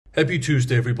Happy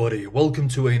Tuesday, everybody. Welcome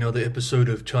to another episode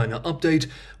of China Update,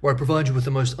 where I provide you with the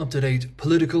most up-to-date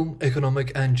political, economic,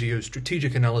 and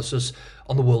geostrategic analysis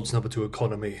on the world's #2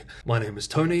 economy. My name is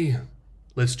Tony.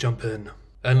 Let's jump in.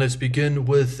 And let's begin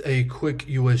with a quick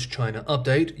US-China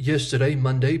update. Yesterday,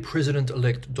 Monday,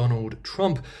 President-elect Donald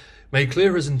Trump made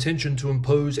clear his intention to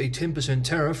impose a 10%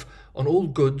 tariff on all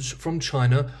goods from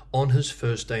China on his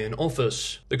first day in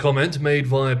office. The comment, made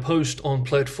via post on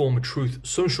platform Truth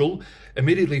Social,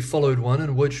 immediately followed one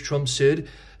in which Trump said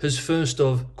his first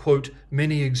of, quote,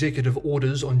 many executive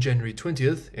orders on January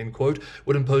 20th, end quote,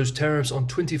 would impose tariffs on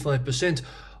 25%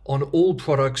 on all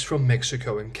products from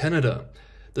Mexico and Canada.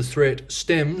 The threat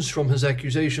stems from his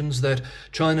accusations that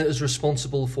China is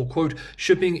responsible for, quote,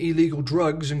 shipping illegal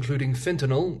drugs, including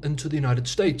fentanyl, into the United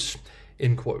States,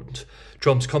 end quote.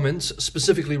 Trump's comments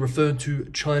specifically referred to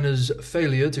China's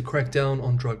failure to crack down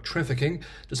on drug trafficking,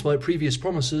 despite previous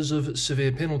promises of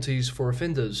severe penalties for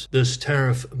offenders. This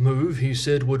tariff move, he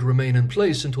said, would remain in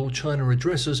place until China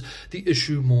addresses the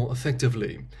issue more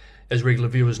effectively. As regular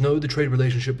viewers know, the trade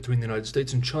relationship between the United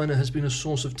States and China has been a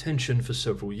source of tension for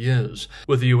several years,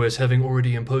 with the US having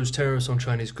already imposed tariffs on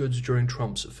Chinese goods during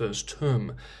Trump's first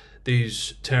term.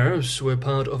 These tariffs were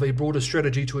part of a broader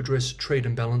strategy to address trade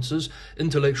imbalances,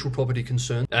 intellectual property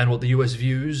concerns, and what the US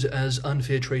views as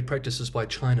unfair trade practices by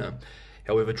China.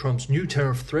 However, Trump's new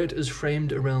tariff threat is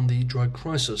framed around the drug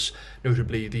crisis,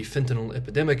 notably the fentanyl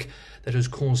epidemic that has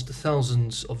caused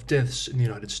thousands of deaths in the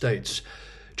United States.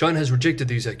 China has rejected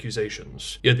these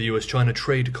accusations, yet the US-China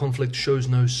trade conflict shows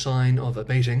no sign of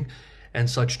abating, and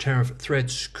such tariff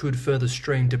threats could further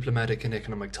strain diplomatic and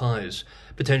economic ties,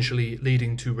 potentially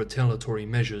leading to retaliatory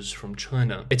measures from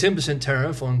China. A 10%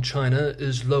 tariff on China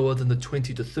is lower than the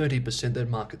 20 to 30% that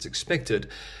markets expected,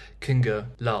 Kinga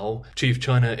Lao, chief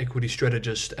China equity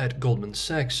strategist at Goldman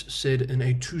Sachs, said in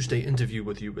a Tuesday interview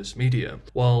with US media.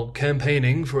 While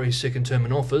campaigning for a second term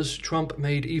in office, Trump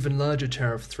made even larger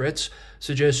tariff threats,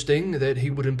 suggesting that he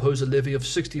would impose a levy of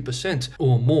 60%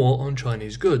 or more on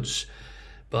Chinese goods.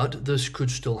 But this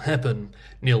could still happen.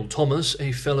 Neil Thomas,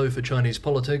 a fellow for Chinese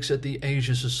politics at the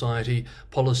Asia Society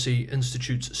Policy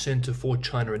Institute's Center for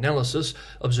China Analysis,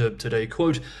 observed today,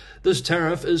 quote, this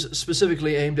tariff is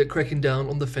specifically aimed at cracking down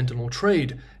on the fentanyl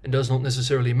trade and does not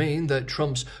necessarily mean that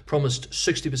Trump's promised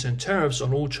 60% tariffs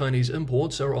on all Chinese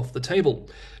imports are off the table.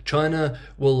 China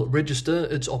will register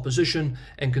its opposition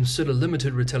and consider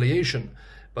limited retaliation,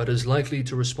 but is likely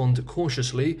to respond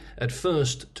cautiously at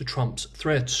first to Trump's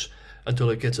threats,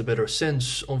 until it gets a better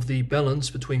sense of the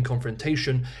balance between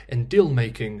confrontation and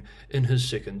deal-making in his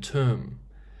second term.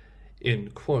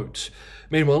 End quote.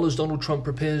 Meanwhile, as Donald Trump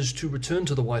prepares to return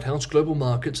to the White House, global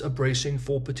markets are bracing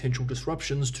for potential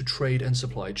disruptions to trade and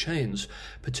supply chains,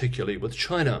 particularly with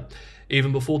China.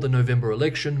 Even before the November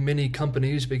election, many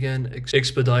companies began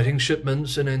expediting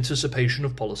shipments in anticipation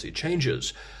of policy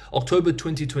changes. October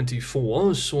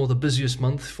 2024 saw the busiest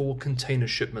month for container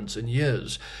shipments in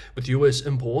years, with US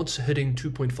imports hitting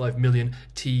 2.5 million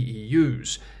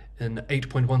TEUs, an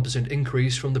 8.1%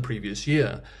 increase from the previous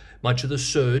year. Much of the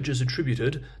surge is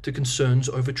attributed to concerns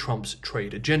over Trump's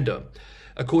trade agenda.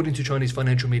 According to Chinese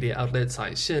financial media outlet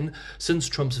Caixin, since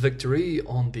Trump's victory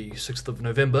on the 6th of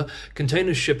November,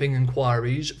 container shipping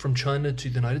inquiries from China to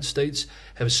the United States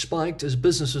have spiked as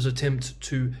businesses attempt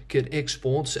to get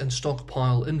exports and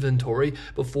stockpile inventory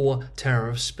before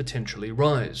tariffs potentially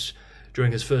rise.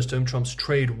 During his first term, Trump's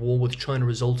trade war with China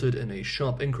resulted in a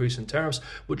sharp increase in tariffs,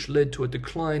 which led to a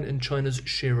decline in China's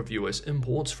share of US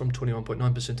imports from 21.9%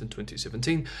 in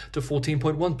 2017 to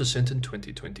 14.1% in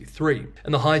 2023.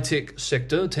 In the high-tech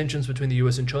sector, tensions between the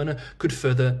US and China could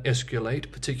further escalate,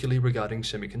 particularly regarding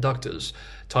semiconductors.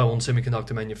 Taiwan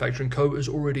Semiconductor Manufacturing Co. is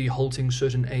already halting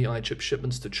certain AI chip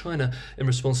shipments to China in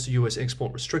response to US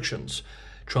export restrictions.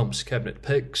 Trump's cabinet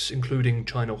picks, including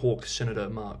China hawk Senator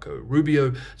Marco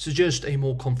Rubio, suggest a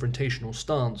more confrontational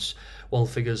stance, while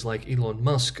figures like Elon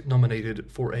Musk,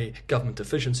 nominated for a government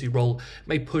efficiency role,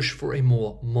 may push for a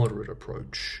more moderate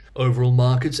approach. Overall,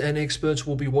 markets and experts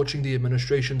will be watching the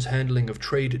administration's handling of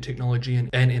trade, technology, and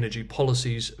energy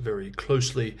policies very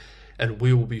closely. And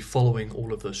we will be following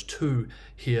all of this too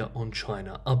here on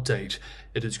China Update.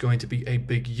 It is going to be a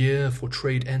big year for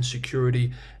trade and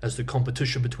security as the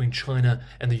competition between China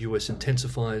and the US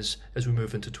intensifies as we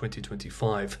move into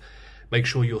 2025. Make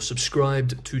sure you're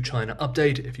subscribed to China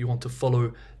Update if you want to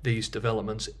follow these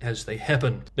developments as they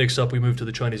happen. Next up, we move to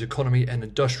the Chinese economy and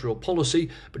industrial policy.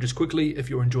 But just quickly, if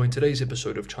you're enjoying today's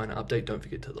episode of China Update, don't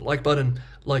forget to hit the like button.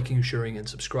 Liking, sharing, and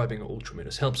subscribing are all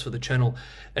tremendous helps for the channel.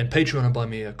 And Patreon and Buy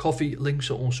Me a Coffee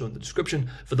links are also in the description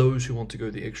for those who want to go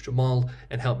the extra mile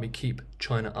and help me keep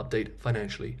China Update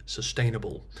financially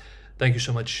sustainable. Thank you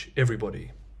so much, everybody,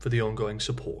 for the ongoing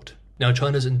support. Now,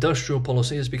 China's industrial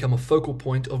policy has become a focal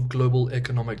point of global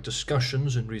economic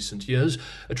discussions in recent years,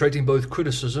 attracting both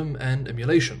criticism and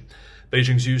emulation.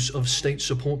 Beijing's use of state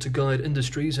support to guide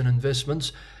industries and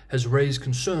investments has raised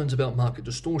concerns about market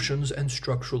distortions and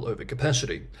structural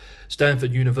overcapacity.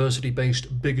 Stanford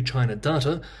University-based Big China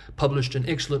Data published an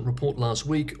excellent report last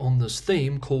week on this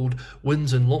theme called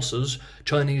Wins and Losses: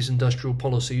 Chinese Industrial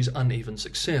Policy's Uneven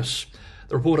Success.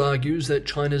 The report argues that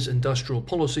China's industrial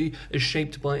policy is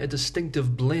shaped by a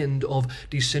distinctive blend of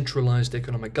decentralized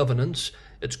economic governance,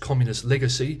 its communist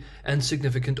legacy, and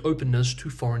significant openness to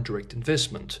foreign direct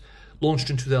investment. Launched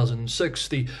in 2006,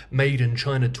 the Made in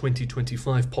China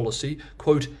 2025 policy,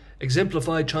 quote,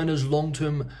 exemplified China's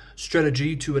long-term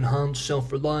strategy to enhance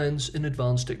self-reliance in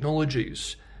advanced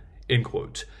technologies, end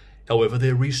quote. However,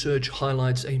 their research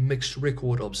highlights a mixed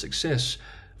record of success.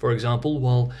 For example,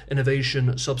 while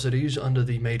innovation subsidies under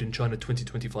the Made in China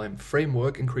 2025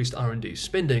 framework increased R&D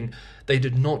spending, they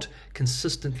did not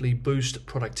consistently boost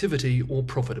productivity or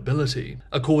profitability.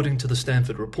 According to the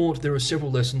Stanford report, there are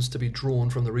several lessons to be drawn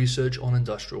from the research on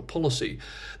industrial policy.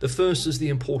 The first is the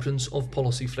importance of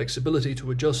policy flexibility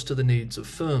to adjust to the needs of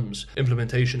firms,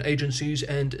 implementation agencies,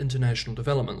 and international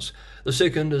developments. The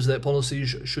second is that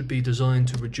policies should be designed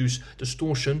to reduce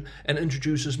distortion and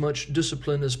introduce as much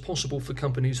discipline as possible for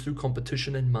companies through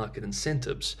competition and market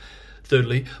incentives.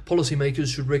 Thirdly,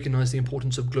 policymakers should recognize the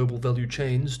importance of global value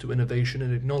chains to innovation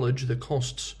and acknowledge the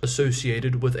costs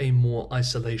associated with a more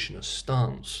isolationist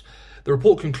stance. The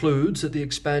report concludes that the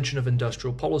expansion of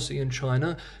industrial policy in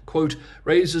China, quote,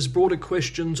 raises broader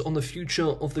questions on the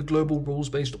future of the global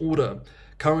rules-based order.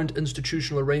 Current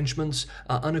institutional arrangements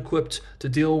are unequipped to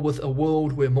deal with a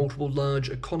world where multiple large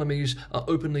economies are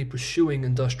openly pursuing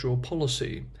industrial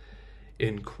policy.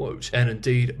 End quote. And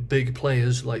indeed, big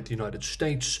players like the United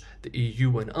States, the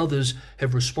EU, and others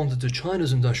have responded to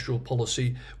China's industrial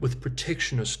policy with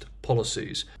protectionist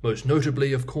policies, most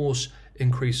notably, of course,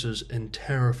 increases in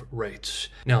tariff rates.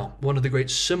 Now, one of the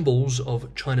great symbols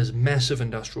of China's massive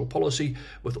industrial policy,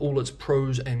 with all its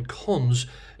pros and cons,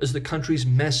 is the country's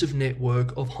massive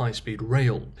network of high-speed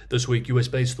rail. This week,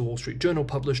 US-based The Wall Street Journal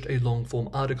published a long-form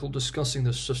article discussing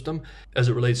this system as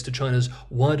it relates to China's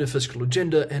wider fiscal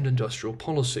agenda and industrial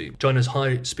policy. China's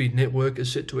high-speed network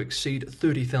is set to exceed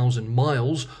 30,000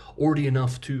 miles, already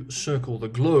enough to circle the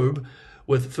globe,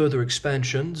 with further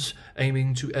expansions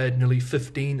aiming to add nearly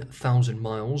 15,000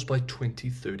 miles by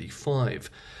 2035.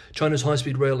 China's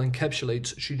high-speed rail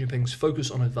encapsulates Xi Jinping's focus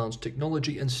on advanced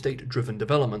technology and state-driven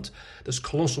development. This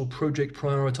colossal project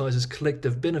prioritizes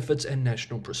collective benefits and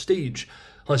national prestige.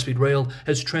 High-speed rail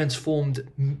has transformed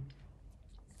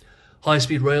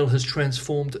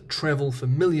travel for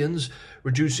millions,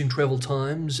 reducing travel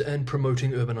times and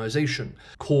promoting urbanization.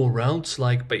 Core routes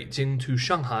like Beijing to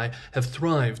Shanghai have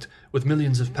thrived, with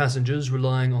millions of passengers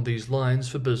relying on these lines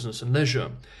for business and leisure.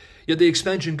 Yet the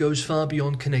expansion goes far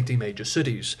beyond connecting major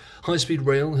cities. High-speed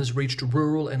rail has reached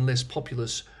rural and less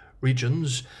populous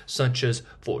regions, such as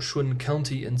Foshun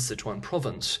County in Sichuan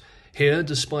Province. Here,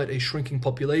 despite a shrinking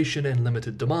population and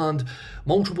limited demand,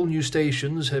 multiple new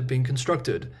stations have been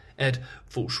constructed. At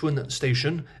Fushun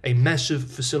Station, a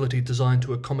massive facility designed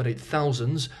to accommodate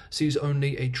thousands sees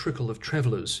only a trickle of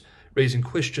travelers, raising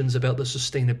questions about the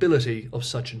sustainability of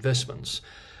such investments.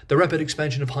 The rapid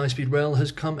expansion of high-speed rail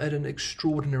has come at an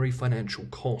extraordinary financial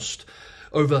cost.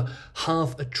 Over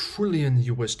 $500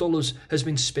 billion has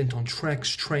been spent on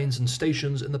tracks, trains, and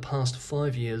stations in the past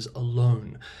 5 years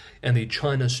alone. And the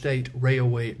China State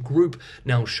Railway Group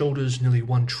now shoulders nearly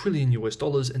 $1 trillion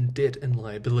in debt and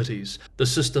liabilities. The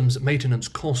system's maintenance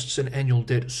costs and annual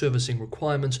debt servicing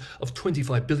requirements of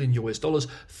 $25 billion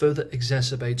further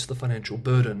exacerbates the financial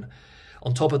burden.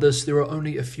 On top of this, there are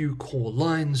only a few core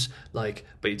lines, like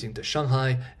Beijing to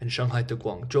Shanghai and Shanghai to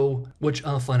Guangzhou, which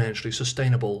are financially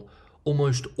sustainable.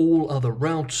 Almost all other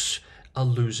routes are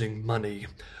losing money.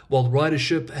 While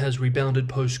ridership has rebounded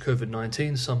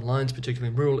post-COVID-19, some lines,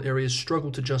 particularly in rural areas, struggle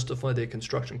to justify their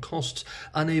construction costs,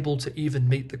 unable to even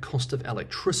meet the cost of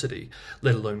electricity,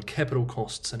 let alone capital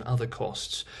costs and other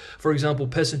costs. For example,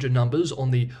 passenger numbers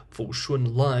on the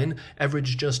Fushun line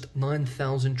average just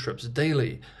 9,000 trips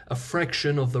daily, a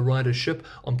fraction of the ridership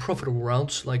on profitable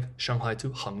routes like Shanghai to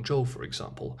Hangzhou, for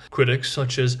example. Critics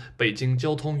such as Beijing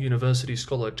Jiaotong University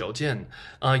scholar Zhao Jian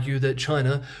argue that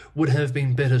China would have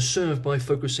been better served by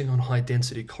focusing on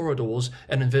high-density corridors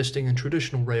and investing in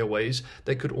traditional railways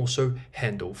that could also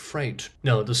handle freight.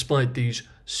 Now, despite these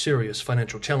serious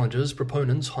financial challenges,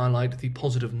 proponents highlight the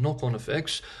positive knock-on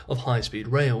effects of high-speed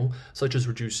rail, such as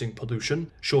reducing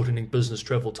pollution, shortening business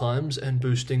travel times, and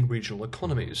boosting regional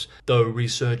economies, though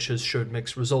research has showed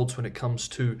mixed results when it comes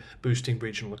to boosting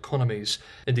regional economies.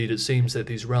 Indeed, it seems that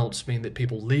these routes mean that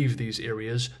people leave these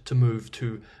areas to move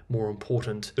to more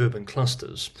important urban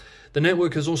clusters. The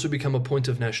network has also become a point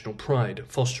of national pride,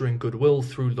 fostering goodwill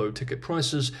through low ticket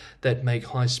prices that make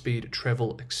high-speed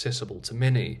travel accessible to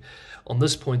many. On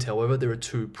this point, however, there are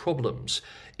two problems.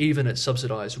 Even at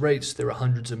subsidized rates, there are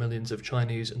hundreds of millions of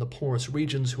Chinese in the poorest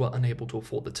regions who are unable to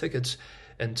afford the tickets.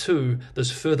 And two, this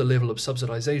further level of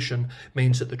subsidization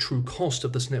means that the true cost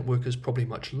of this network is probably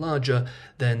much larger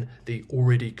than the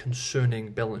already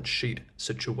concerning balance sheet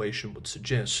situation would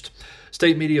suggest.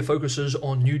 State media focuses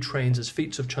on new trains as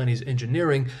feats of Chinese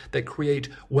engineering that create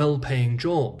well-paying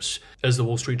jobs. As the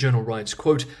Wall Street Journal writes,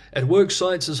 quote, "At work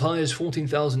sites as high as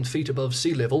 14,000 feet above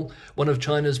sea level, one of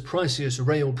China's priciest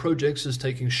rail projects is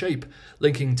taking shape,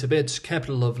 linking Tibet's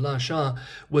capital of Lhasa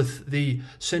with the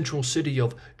central city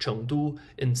of Chengdu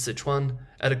in Sichuan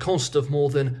at a cost of more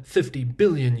than $50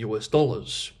 billion.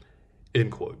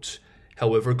 End quote.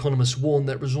 However, economists warn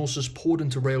that resources poured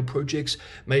into rail projects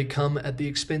may come at the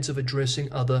expense of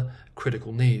addressing other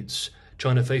critical needs.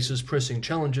 China faces pressing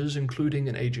challenges, including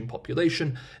an aging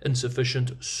population,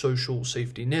 insufficient social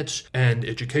safety nets, and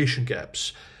education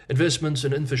gaps. Investments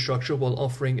in infrastructure, while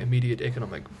offering immediate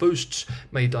economic boosts,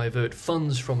 may divert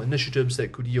funds from initiatives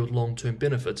that could yield long-term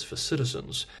benefits for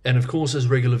citizens. And of course, as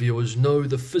regular viewers know,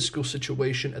 the fiscal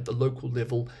situation at the local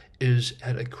level is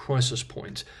at a crisis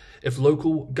point. If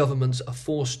local governments are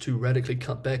forced to radically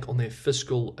cut back on their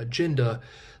fiscal agenda,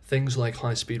 things like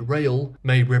high-speed rail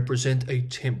may represent a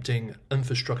tempting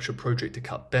infrastructure project to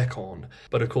cut back on.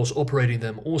 But of course, operating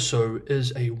them also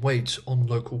is a weight on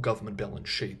local government balance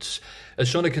sheets.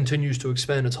 As China continues to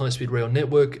expand its high-speed rail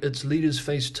network, its leaders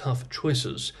face tough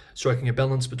choices. Striking a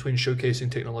balance between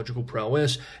showcasing technological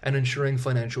prowess and ensuring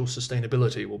financial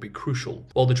sustainability will be crucial.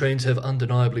 While the trains have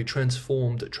undeniably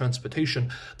transformed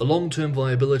transportation, the long-term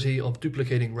viability of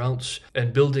duplicating routes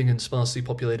and building in sparsely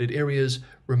populated areas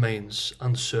remains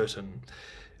uncertain.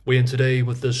 We end today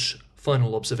with this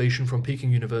final observation from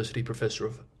Peking University Professor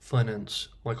of Finance,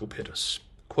 Michael Pettis.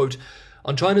 Quote,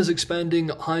 "On China's expanding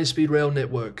high-speed rail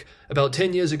network, about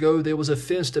 10 years ago there was a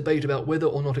fierce debate about whether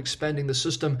or not expanding the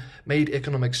system made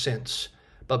economic sense.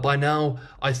 But by now,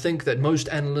 I think that most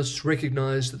analysts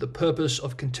recognize that the purpose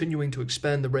of continuing to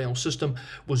expand the rail system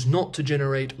was not to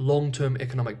generate long-term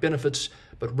economic benefits,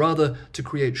 but rather to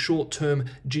create short-term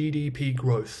GDP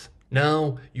growth.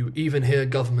 Now, you even hear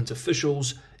government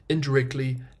officials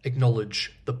indirectly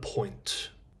acknowledge the point."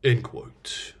 End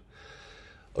quote.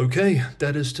 Okay,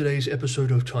 that is today's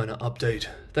episode of China Update.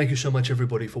 Thank you so much,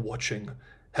 everybody, for watching.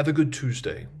 Have a good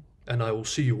Tuesday, and I will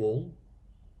see you all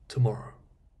tomorrow.